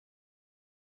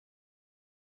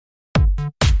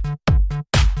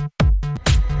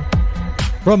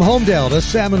From Homedale to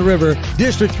Salmon River,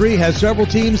 District 3 has several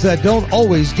teams that don't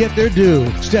always get their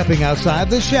due. Stepping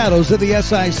outside the shadows of the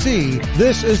SIC,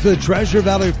 this is the Treasure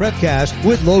Valley Prepcast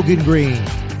with Logan Green.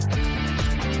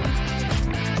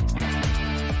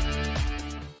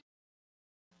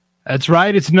 That's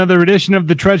right. It's another edition of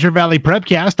the Treasure Valley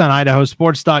Prepcast on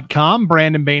idahosports.com.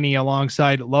 Brandon Baney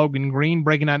alongside Logan Green,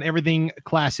 breaking down everything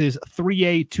classes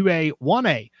 3A, 2A,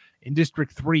 1A in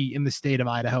District 3 in the state of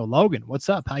Idaho. Logan, what's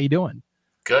up? How you doing?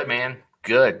 Good, man.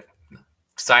 Good.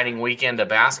 Exciting weekend of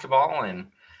basketball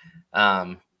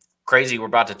and crazy. We're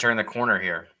about to turn the corner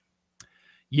here.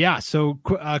 Yeah. So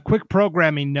quick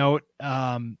programming note.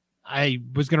 I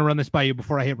was going to run this by you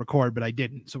before I hit record, but I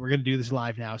didn't. So we're going to do this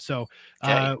live now. So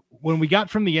when we got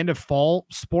from the end of fall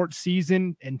sports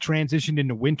season and transitioned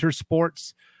into winter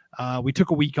sports, we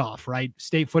took a week off, right?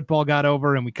 State football got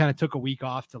over and we kind of took a week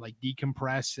off to like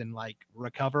decompress and like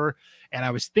recover. And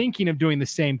I was thinking of doing the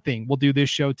same thing. We'll do this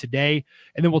show today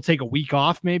and then we'll take a week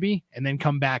off maybe, and then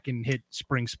come back and hit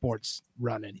spring sports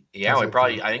running. Yeah,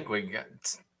 I think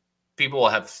people will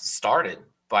have started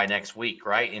by next week,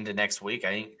 right? Into next week. I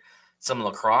think some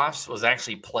lacrosse was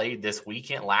actually played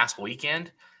last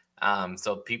weekend.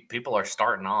 So people are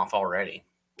starting off already.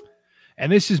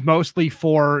 And this is mostly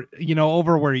for,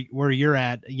 over where you're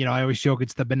at, I always joke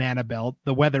it's the banana belt.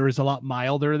 The weather is a lot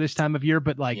milder this time of year,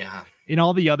 but in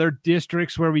all the other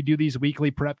districts where we do these weekly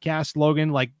prep casts, Logan,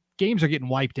 like games are getting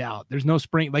wiped out. There's no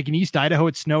spring. Like in East Idaho,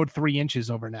 it snowed 3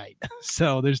 inches overnight.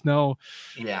 So there's no.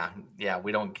 Yeah.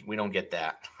 We don't get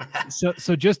that.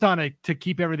 so just to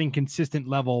keep everything consistent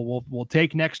level, we'll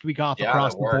take next week off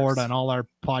across the board on all our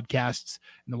podcasts.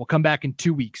 And then we'll come back in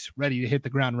 2 weeks ready to hit the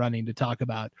ground running to talk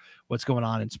about what's going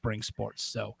on in spring sports.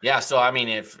 So, I mean,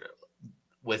 if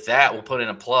with that, we'll put in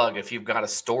a plug. If you've got a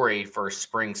story for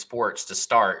spring sports to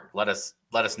start, let us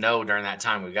know during that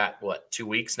time. We've got 2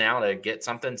 weeks now to get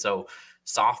something. So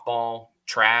softball,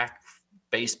 track,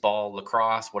 baseball,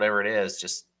 lacrosse, whatever it is,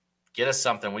 just get us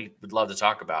something. We would love to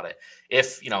talk about it.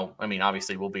 If,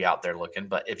 obviously we'll be out there looking,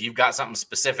 but if you've got something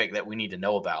specific that we need to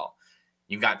know about,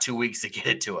 you've got 2 weeks to get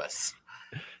it to us.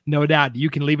 No doubt.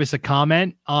 You can leave us a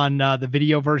comment on the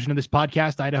video version of this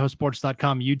podcast,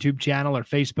 idahosports.com YouTube channel or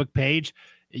Facebook page.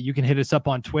 You can hit us up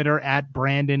on Twitter at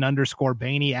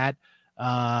Brandon_Baney at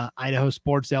Idaho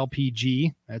Sports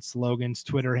LPG. That's Logan's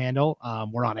Twitter handle.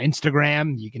 We're on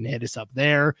Instagram. You can hit us up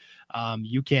there.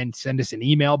 You can send us an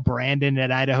email, Brandon at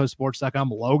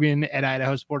idahosports.com, Logan at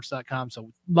idahosports.com.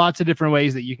 So lots of different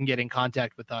ways that you can get in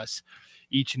contact with us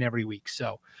each and every week.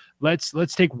 So let's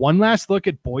take one last look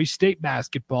at Boise State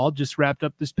basketball. Just wrapped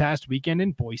up this past weekend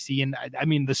in Boise. And I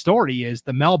mean, the story is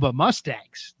the Melba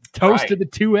Mustangs toast to the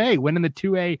 2A, winning the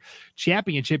 2A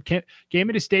championship. Came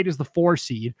into state as the 4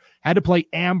 seed, had to play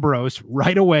Ambrose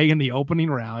right away in the opening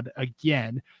round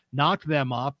again, knocked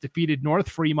them off, defeated North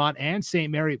Fremont and St.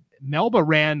 Mary. Melba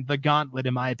ran the gauntlet,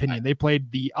 in my opinion. They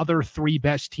played the other 3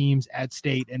 best teams at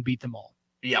state and beat them all.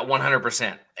 Yeah,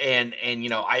 100%. And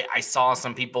I saw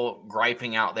some people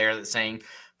griping out there that saying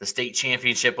the state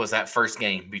championship was that first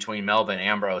game between Melba and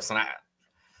Ambrose. And I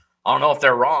don't know if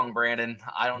they're wrong, Brandon.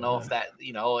 I don't know if that,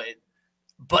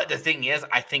 but the thing is,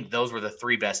 I think those were the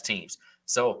 3 best teams.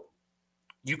 So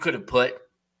you could have put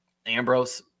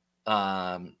Ambrose,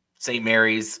 St.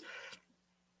 Mary's,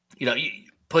 you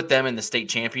put them in the state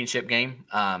championship game,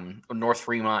 North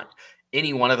Fremont,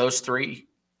 any one of those 3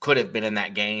 could have been in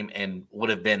that game and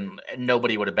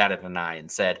nobody would have batted an eye and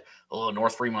said, oh,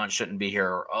 North Fremont shouldn't be here.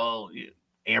 Or, oh,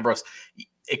 Ambrose.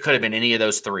 It could have been any of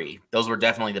those 3. Those were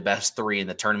definitely the best 3 in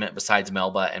the tournament besides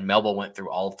Melba, and Melba went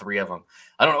through all 3 of them.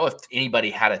 I don't know if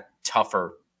anybody had a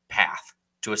tougher path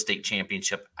to a state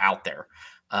championship out there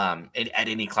at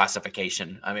any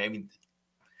classification. I mean,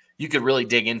 you could really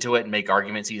dig into it and make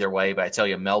arguments either way, but I tell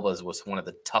you, Melba's was one of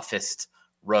the toughest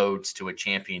roads to a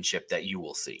championship that you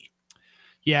will see.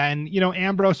 Yeah, and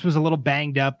Ambrose was a little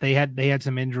banged up. They had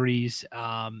some injuries,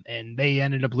 and they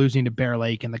ended up losing to Bear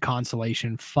Lake in the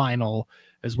consolation final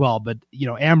as well. But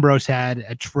Ambrose had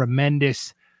a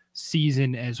tremendous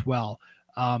season as well.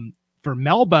 For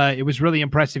Melba, it was really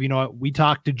impressive. We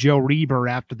talked to Joe Reber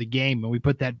after the game, and we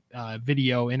put that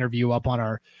video interview up on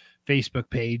our Facebook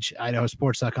page,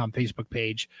 idahosports.com Facebook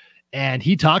page, and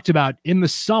he talked about in the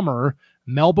summer,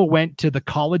 Melba went to the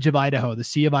College of Idaho, the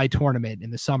C of I tournament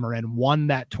in the summer, and won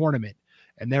that tournament.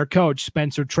 And their coach,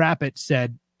 Spencer Trappett,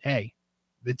 said, hey,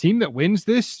 the team that wins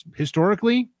this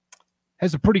historically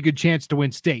has a pretty good chance to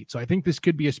win state. So I think this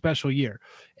could be a special year.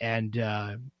 And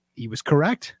he was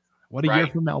correct. What a year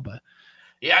for Melba.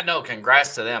 Yeah, no,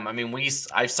 congrats to them. I mean,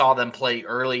 I saw them play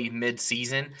early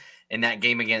mid-season in that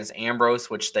game against Ambrose,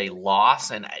 which they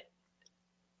lost. And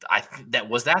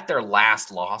was that their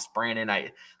last loss, Brandon.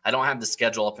 I don't have the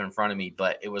schedule up in front of me,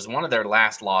 but it was one of their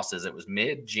last losses. It was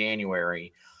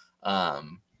mid-January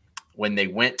when they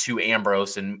went to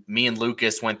Ambrose, and me and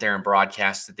Lucas went there and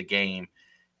broadcasted the game.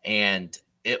 And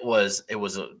it was a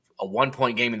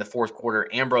 1-point game in the fourth quarter.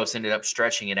 Ambrose ended up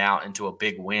stretching it out into a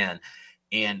big win.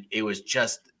 And it was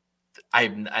just, I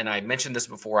mentioned this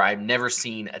before, I've never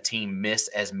seen a team miss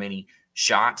as many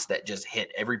shots that just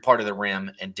hit every part of the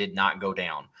rim and did not go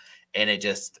down. And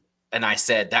I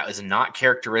said, that was not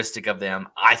characteristic of them.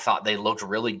 I thought they looked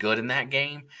really good in that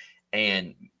game.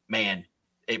 And man,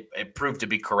 it proved to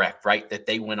be correct, right? That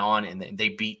they went on and they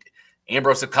beat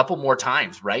Ambrose a couple more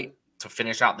times, right? To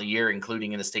finish out the year,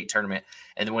 including in the state tournament,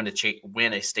 and then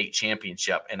win a state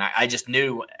championship. And I just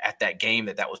knew at that game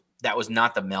that was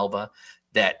not the Melba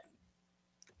that,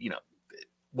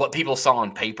 what people saw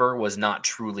on paper was not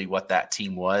truly what that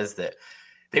team was. That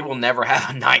they will never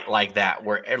have a night like that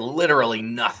where literally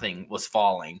nothing was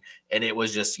falling. And it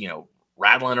was just,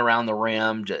 rattling around the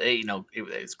rim. It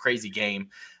was a crazy game.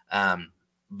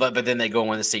 But then they go and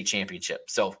win the state championship.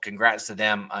 So congrats to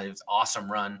them. It was an awesome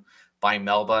run by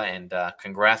Melba, and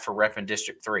congrats for repping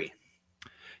District 3.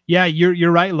 Yeah,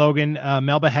 you're right, Logan.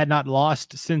 Melba had not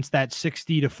lost since that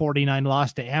 60-49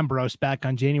 loss to Ambrose back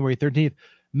on January 13th.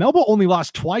 Melba only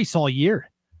lost twice all year.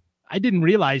 I didn't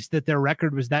realize that their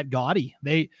record was that gaudy.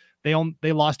 They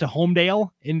lost to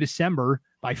Homedale in December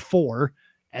by 4,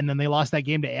 and then they lost that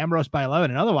game to Ambrose by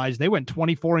 11. And otherwise, they went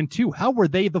 24-2. How were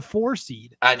they the 4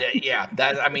 seed?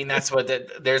 That's what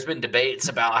there's been debates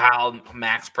about how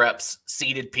Max Preps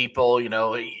seeded people.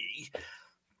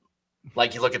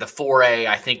 Like you look at the 4A,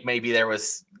 I think maybe there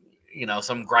was,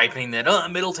 some griping that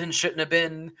Middleton shouldn't have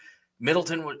been.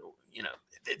 Middleton would,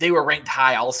 they were ranked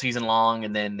high all season long,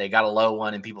 and then they got a low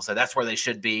one, and people said that's where they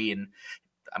should be. And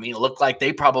it looked like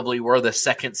they probably were the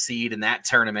 2nd seed in that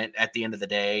tournament at the end of the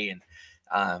day.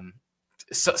 And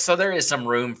so there is some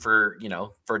room for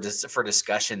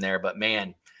discussion there. But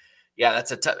man, yeah,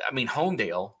 that's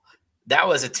Homedale, that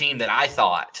was a team that I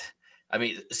thought.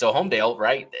 So Homedale,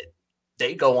 right?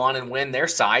 They go on and win their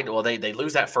side. Well, they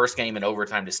lose that first game in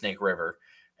overtime to Snake River,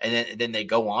 and then they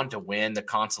go on to win the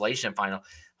consolation final.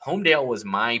 Homedale was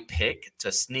my pick to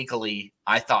sneakily,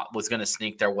 I thought, was going to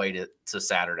sneak their way to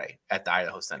Saturday at the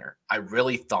Idaho Center. I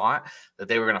really thought that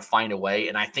they were going to find a way,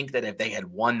 and I think that if they had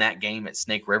won that game at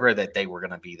Snake River, that they were going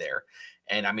to be there.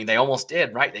 And they almost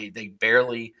did, right? They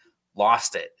barely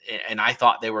lost it, and I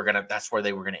thought that's where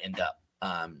they were going to end up.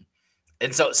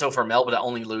 And so for Melba to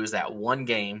only lose that one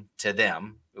game to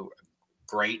them,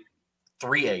 great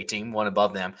 3A team, one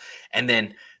above them, and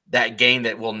then that game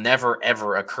that will never,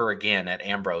 ever occur again at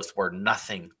Ambrose where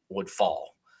nothing would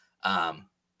fall.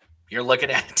 You're looking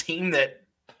at a team that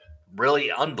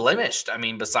really unblemished.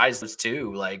 Besides those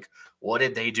two, what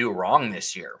did they do wrong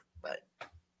this year? But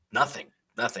nothing.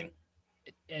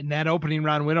 And that opening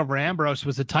round win over Ambrose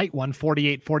was a tight one,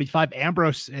 48-45.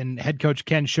 Ambrose and head coach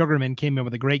Ken Sugarman came in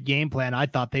with a great game plan. I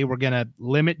thought they were going to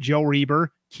limit Joe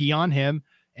Reber, key on him,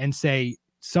 and say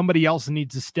somebody else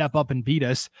needs to step up and beat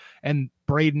us. And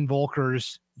Braden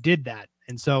Volkers did that.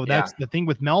 And so that's the thing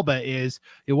with Melba is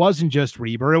it wasn't just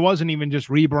Reber. It wasn't even just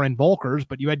Reber and Volkers,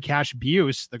 but you had Cash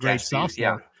Buse, the great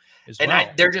sophomore. And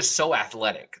they're just so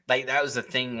athletic. That was the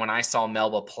thing when I saw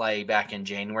Melba play back in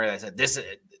January. I said,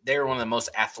 they're one of the most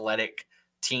athletic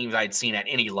teams I'd seen at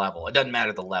any level. It doesn't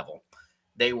matter the level.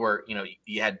 They were,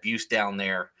 you had Buse down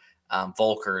there,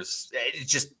 Volkers.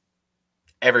 It's just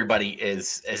everybody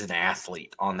is an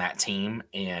athlete on that team,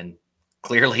 and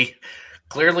clearly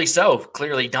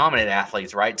dominant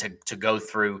athletes, right? To go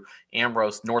through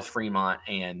Ambrose, North Fremont,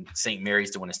 and St.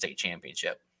 Mary's to win a state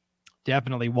championship.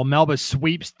 Definitely. Well, Melba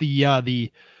sweeps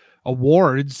the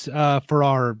awards for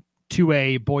our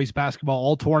 2A boys basketball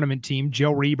all tournament team.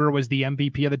 Joe Reber was the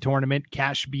MVP of the tournament.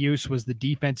 Cash Buse was the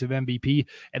defensive MVP.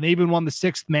 And they even won the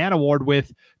 6th man award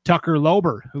with Tucker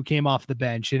Lober, who came off the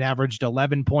bench and averaged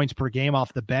 11 points per game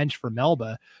off the bench for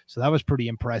Melba. So that was pretty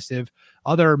impressive.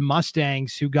 Other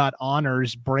Mustangs who got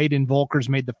honors, Braden Volkers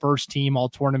made the first team all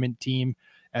tournament team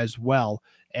as well.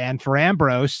 And for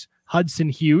Ambrose, Hudson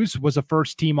Hughes was a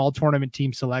first team all tournament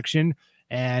team selection.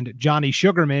 And Johnny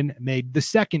Sugarman made the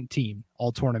 2nd team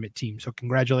all-tournament team. So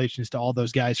congratulations to all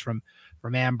those guys from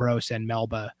Ambrose and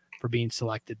Melba for being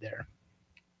selected there.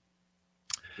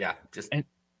 Yeah,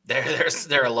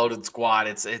 they're a loaded squad.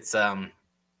 It's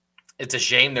a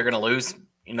shame they're going to lose,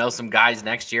 some guys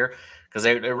next year because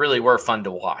they really were fun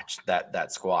to watch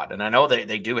that squad. And I know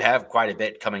they do have quite a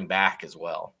bit coming back as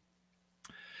well.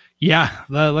 Yeah,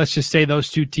 let's just say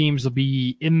those two teams will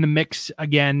be in the mix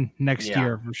again next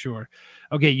year for sure.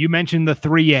 Okay, you mentioned the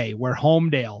 3A where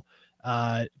Homedale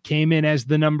came in as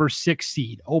the number 6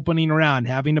 seed, opening round,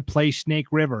 having to play Snake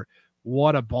River.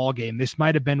 What a ball game. This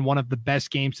might have been one of the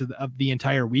best games of the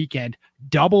entire weekend.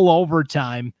 Double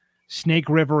overtime. Snake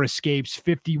River escapes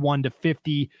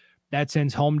 51-50. That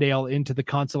sends Homedale into the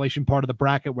consolation part of the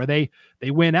bracket where they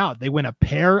win out. They win a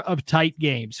pair of tight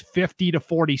games,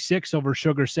 50-46 over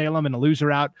Sugar Salem and a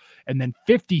loser out, and then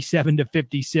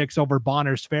 57-56 over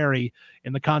Bonners Ferry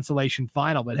in the consolation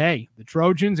final. But hey, the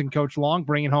Trojans and Coach Long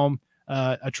bringing home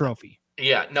a trophy.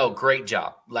 Yeah, no, great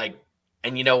job.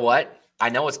 And you know what? I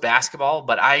know it's basketball,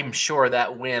 but I'm sure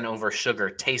that win over Sugar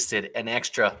tasted an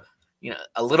extra,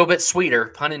 a little bit sweeter,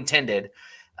 pun intended.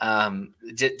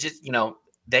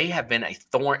 They have been a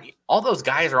thorn. All those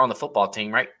guys are on the football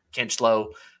team, right?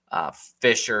 Kinchlow,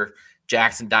 Fisher,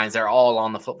 Jackson Dines, they're all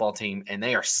on the football team, and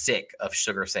they are sick of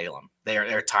Sugar Salem.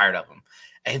 They're tired of them.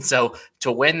 And so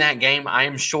to win that game, I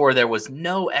am sure there was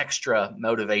no extra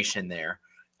motivation there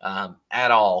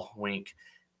at all, Wink.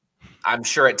 I'm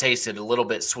sure it tasted a little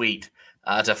bit sweet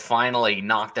to finally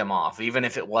knock them off, even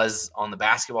if it was on the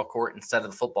basketball court instead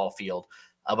of the football field,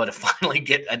 but to finally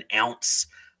get an ounce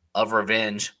of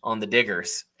revenge on the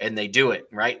Diggers, and they do it,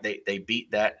 right? They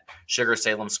beat that Sugar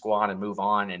Salem squad and move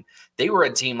on, and they were a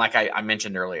team, like I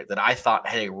mentioned earlier, that I thought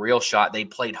had a real shot. They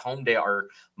played Homedale or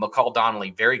McCall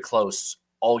Donnelly very close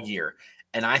all year,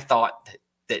 and I thought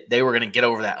that they were going to get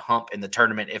over that hump in the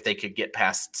tournament if they could get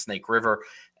past Snake River,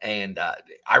 and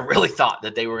I really thought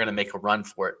that they were going to make a run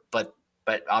for it, but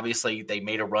obviously they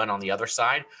made a run on the other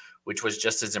side, which was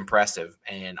just as impressive.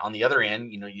 And on the other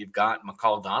end, you've got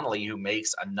McCall Donnelly, who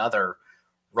makes another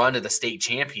run to the state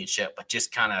championship, but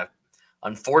just kind of,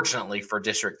 unfortunately for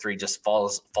District 3, just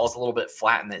falls a little bit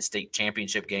flat in that state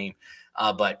championship game.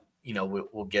 But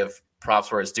we'll give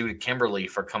props where it's due to Kimberly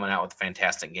for coming out with a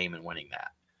fantastic game and winning that.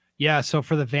 Yeah, so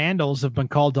for the Vandals of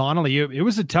McCall Donnelly, it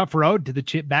was a tough road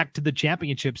to back to the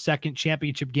championship, second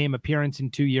championship game appearance in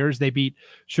 2 years. They beat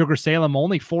Sugar Salem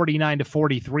only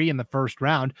 49-43 in the first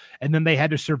round, and then they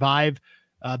had to survive.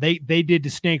 They did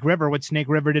to Snake River what Snake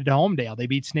River did to Homedale. They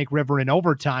beat Snake River in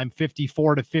overtime,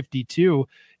 54-52.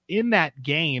 In that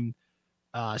game,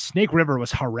 Snake River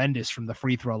was horrendous from the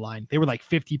free throw line. They were like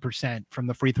 50% from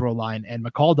the free throw line, and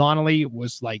McCall Donnelly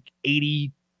was like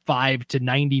 85 to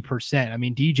 90%. I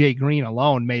mean, DJ Green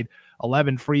alone made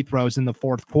 11 free throws in the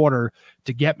fourth quarter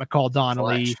to get McCall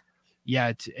Donnelly. Clutch.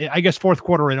 Yeah, I guess fourth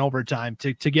quarter in overtime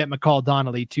to get McCall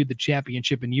Donnelly to the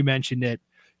championship. And you mentioned it,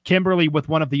 Kimberly with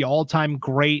one of the all-time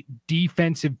great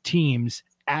defensive teams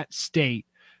at state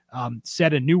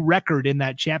set a new record in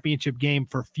that championship game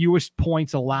for fewest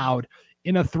points allowed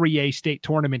in a 3A state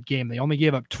tournament game. They only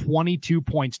gave up 22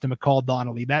 points to McCall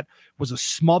Donnelly. That was a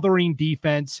smothering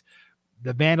defense.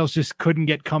 The Vandals just couldn't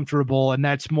get comfortable, and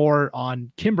that's more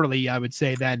on Kimberly, I would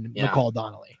say, than McCall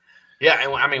Donnelly. Yeah,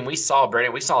 and I mean, we saw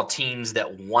teams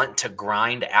that want to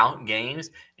grind out games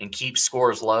and keep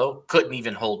scores low, couldn't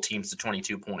even hold teams to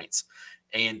 22 points.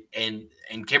 And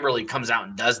Kimberly comes out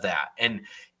and does that. And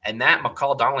that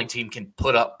McCall Donnelly team can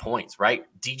put up points, right?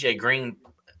 DJ Green,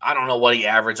 I don't know what he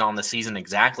averaged on the season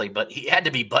exactly, but he had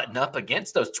to be buttoned up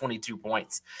against those 22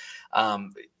 points.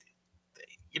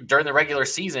 During the regular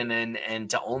season, and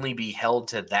to only be held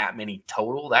to that many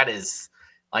total, that is,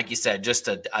 like you said, just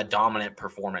a dominant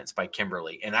performance by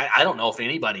Kimberly. And I don't know if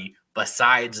anybody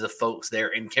besides the folks there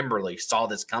in Kimberly saw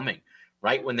this coming,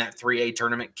 right? When that 3A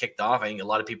tournament kicked off, I think a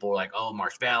lot of people were like, oh,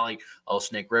 Marsh Valley, oh,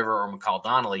 Snake River, or McCall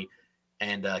Donnelly.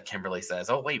 And Kimberly says,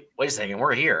 oh, wait a second,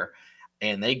 we're here.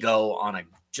 And they go on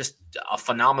just a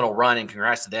phenomenal run, and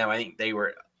congrats to them. I think they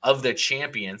were of the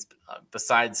champions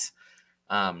besides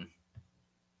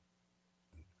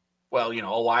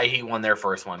Hawaii won their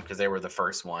first one because they were the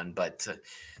first one, but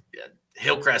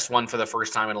Hillcrest won for the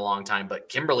first time in a long time, but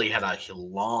Kimberly had a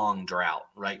long drought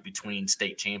right between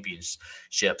state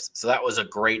championships. So that was a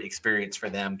great experience for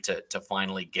them to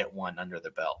finally get one under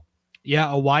the belt.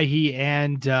 Yeah, Owyhee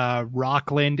and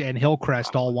Rockland and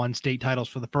Hillcrest all won state titles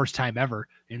for the first time ever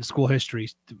in school history,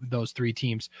 those three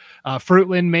teams.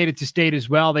 Fruitland made it to state as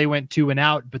well. They went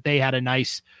 2-0, but they had a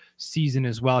nice season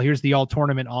as well. Here's the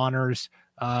all-tournament honors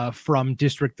from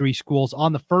District 3 schools.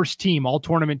 On the first team,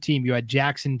 all-tournament team, you had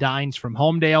Jackson Dines from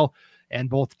Homedale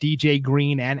and both DJ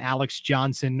Green and Alex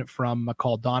Johnson from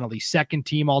McCall Donnelly. Second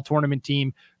team, all-tournament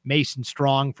team, Mason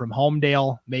Strong from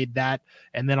Homedale made that.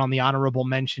 And then on the honorable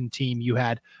mention team, you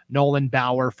had Nolan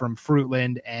Bauer from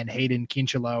Fruitland and Hayden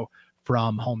Kinchlow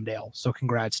from Homedale. So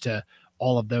congrats to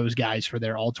all of those guys for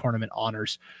their all-tournament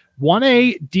honors.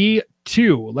 1A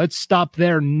D2. Let's stop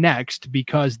there next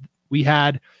because we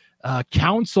had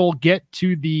Council get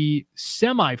to the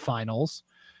semifinals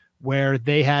where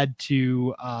they had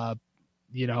to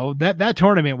that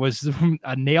tournament was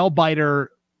a nail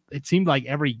biter. It seemed like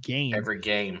every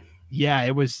game. Yeah,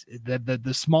 it was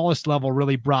the smallest level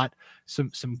really brought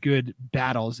some good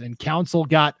battles, and Council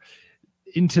got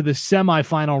into the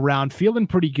semifinal round feeling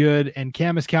pretty good, and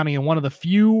Camas County in one of the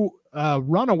few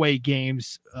runaway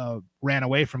games ran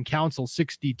away from Council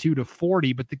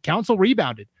 62-40, but the Council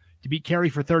rebounded to beat Cary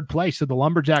for third place, so the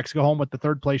Lumberjacks go home with the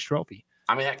third place trophy.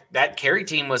 I mean, that Cary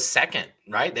team was second,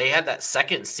 right? They had that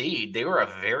second seed. They were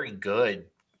a very good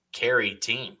Cary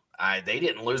team. They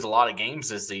didn't lose a lot of games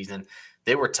this season.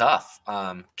 They were tough.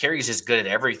 Cary's just good at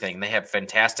everything. They have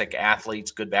fantastic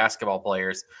athletes, good basketball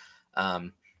players.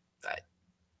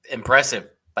 Impressive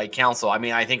by Council. I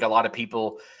mean, I think a lot of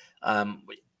people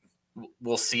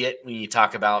will see it when you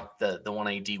talk about the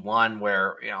 1A D1,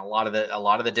 where a lot of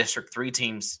the District 3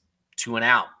 teams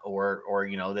 2-and-out, or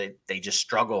they just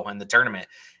struggle in the tournament.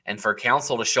 And for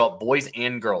Council to show up, boys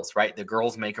and girls, right? The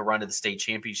girls make a run to the state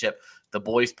championship. The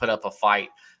boys put up a fight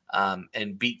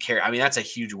and beat Cary. I mean, that's a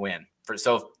huge win.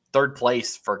 So third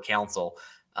place for Council.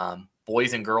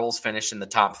 Boys and girls finish in the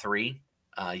top 3.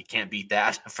 You can't beat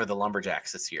that for the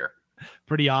Lumberjacks this year.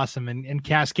 Pretty awesome. And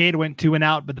Cascade went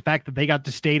 2-and-out, but the fact that they got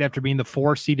to state after being the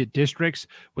 4-seeded districts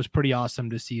was pretty awesome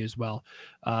to see as well.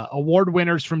 Award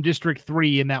winners from District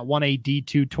 3 in that 1A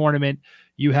D2 tournament.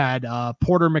 You had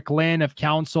Porter McLean of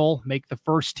Council make the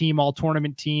first team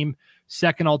all-tournament team.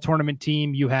 Second all-tournament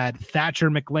team, you had Thatcher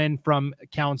McLean from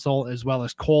Council, as well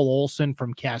as Cole Olson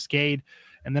from Cascade.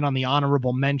 And then on the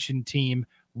honorable mention team,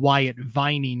 Wyatt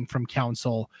Vining from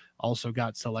Council also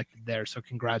got selected there. So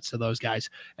congrats to those guys.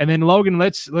 And then Logan,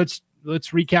 let's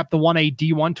recap the 1A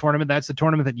D1 tournament. That's the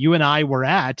tournament that you and I were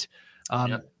at.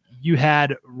 Yep. You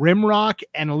had Rimrock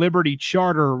and Liberty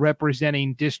Charter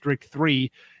representing District 3.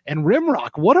 And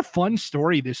Rimrock, what a fun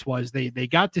story this was. They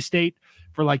got to state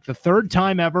for like the third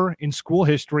time ever in school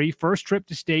history, first trip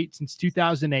to state since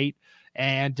 2008.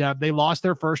 And they lost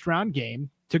their first round game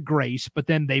to Grace, but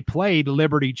then they played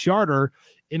Liberty Charter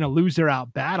in a loser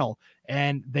out battle,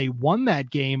 and they won that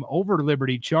game over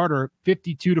Liberty Charter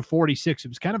 52-46. It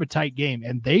was kind of a tight game,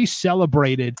 and they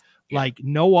celebrated like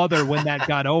no other when that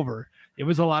got over. It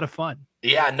was a lot of fun.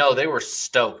 Yeah, no, they were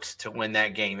stoked to win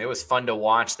that game. It was fun to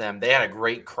watch them. They had a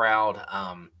great crowd.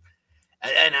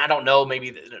 And I don't know,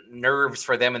 maybe the nerves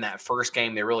for them in that first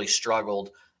game, they really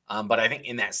struggled. But I think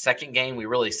in that second game, we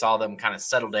really saw them kind of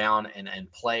settle down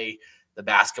and play the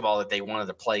basketball that they wanted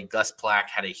to play. Gus Black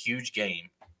had a huge game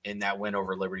in that win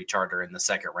over Liberty Charter in the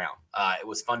second round. It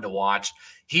was fun to watch.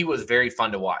 He was very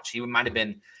fun to watch. He might have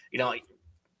been,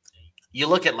 you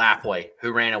look at Lapway,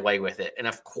 who ran away with it, and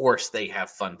of course they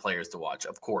have fun players to watch.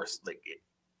 Of course,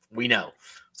 we know.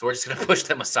 So we're just going to push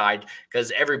them aside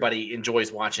because everybody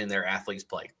enjoys watching their athletes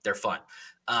play. They're fun.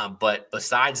 But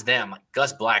besides them,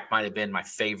 Gus Black might have been my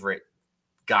favorite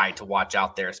guy to watch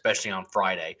out there, especially on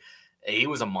Friday. He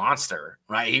was a monster,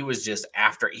 right? He was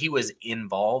he was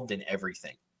involved in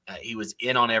everything. He was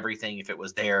in on everything if it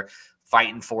was there,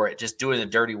 fighting for it, just doing the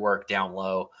dirty work down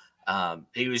low.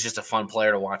 He was just a fun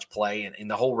player to watch play.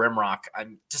 And the whole Rimrock,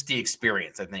 just the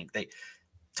experience, I think.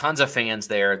 Tons of fans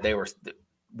there. They were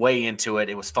way into it.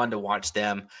 It was fun to watch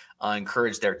them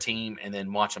encourage their team and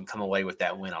then watch them come away with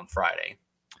that win on Friday.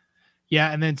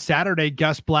 Yeah, and then Saturday,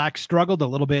 Gus Black struggled a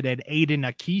little bit, and Aiden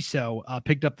Akiso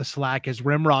picked up the slack as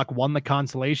Rimrock won the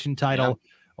consolation title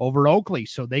over Oakley.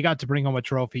 So they got to bring home a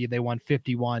trophy. They won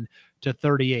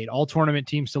 51-38. All tournament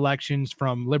team selections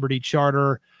from Liberty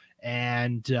Charter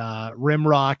and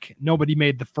Rimrock. Nobody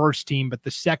made the first team, but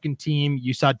the second team,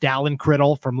 you saw Dallin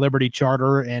Criddle from Liberty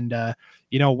Charter. And,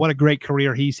 what a great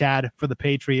career he's had for the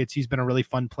Patriots. He's been a really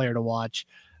fun player to watch.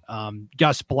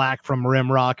 Gus Black from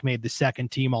Rimrock made the second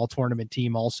team, all tournament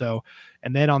team also.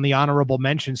 And then on the honorable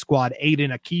mention squad,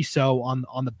 Aiden Akiso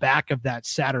on the back of that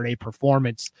Saturday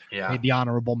performance made the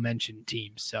honorable mention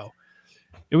team. So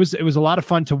it was a lot of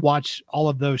fun to watch all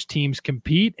of those teams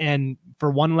compete. And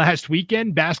for one last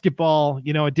weekend, basketball,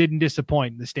 it didn't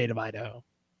disappoint in the state of Idaho.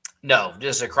 No,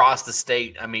 just across the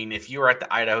state. I mean, if you were at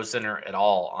the Idaho Center at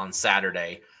all on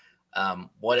Saturday,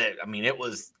 it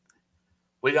was.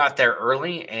 We got there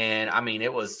early, and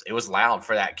it was loud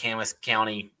for that Camas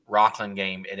County Rockland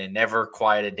game, and it never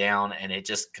quieted down, and it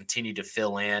just continued to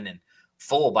fill in and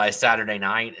full by Saturday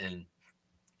night, and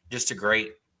just a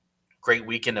great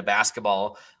weekend of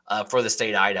basketball for the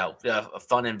state of Idaho.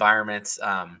 Fun environments,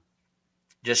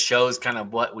 just shows kind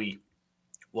of what we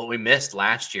missed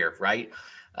last year, right?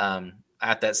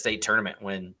 At that state tournament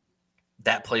when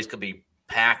that place could be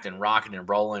packed and rocking and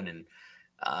rolling, and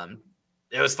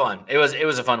it was fun. It was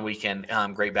a fun weekend.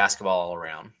 Great basketball all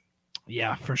around.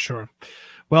 Yeah, for sure.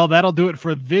 Well, that'll do it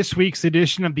for this week's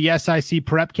edition of the SIC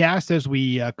Prepcast. As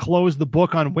we close the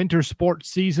book on winter sports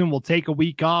season, we'll take a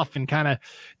week off and kind of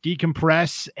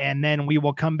decompress, and then we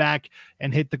will come back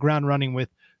and hit the ground running with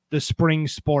the spring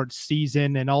sports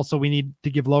season. And also we need to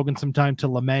give Logan some time to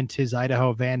lament his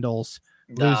Idaho Vandals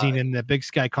losing in the Big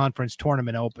Sky Conference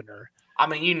tournament opener. I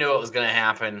mean, you knew it was going to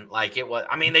happen. Like it was.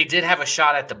 I mean, they did have a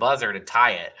shot at the buzzer to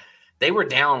tie it. They were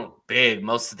down big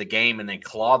most of the game, and they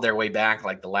clawed their way back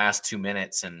like the last 2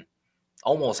 minutes and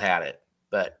almost had it.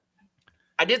 But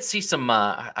I did see some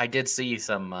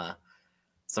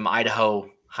Idaho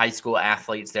high school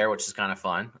athletes there, which is kind of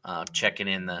fun.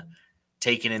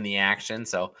 Taking in the action.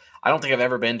 So I don't think I've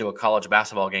ever been to a college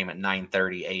basketball game at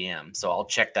 9:30 a.m. So I'll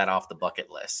check that off the bucket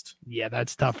list. Yeah,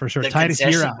 that's tough for sure. The Titus,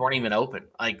 concessions weren't even open.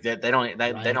 Like they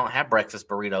don't have breakfast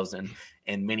burritos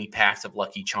and mini packs of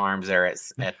Lucky Charms there at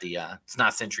the it's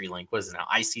not CenturyLink. What is it now?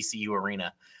 ICCU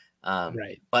Arena.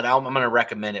 Right. But I'm going to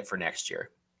recommend it for next year.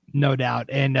 No doubt.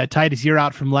 And Titus, you're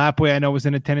out from Lapway. I know was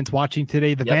in attendance watching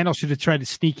today. The Vandals should have tried to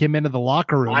sneak him into the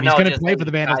locker room. He's going to play for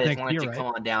the Vandals next year, right? Come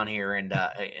on down here and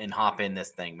hop in this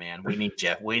thing, man. We need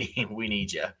you. We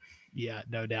need you. Yeah,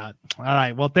 no doubt. All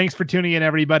right. Well, thanks for tuning in,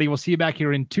 everybody. We'll see you back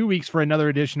here in 2 weeks for another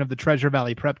edition of the Treasure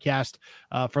Valley Prepcast.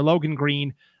 For Logan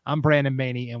Green, I'm Brandon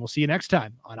Maney, and we'll see you next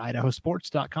time on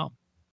idahosports.com.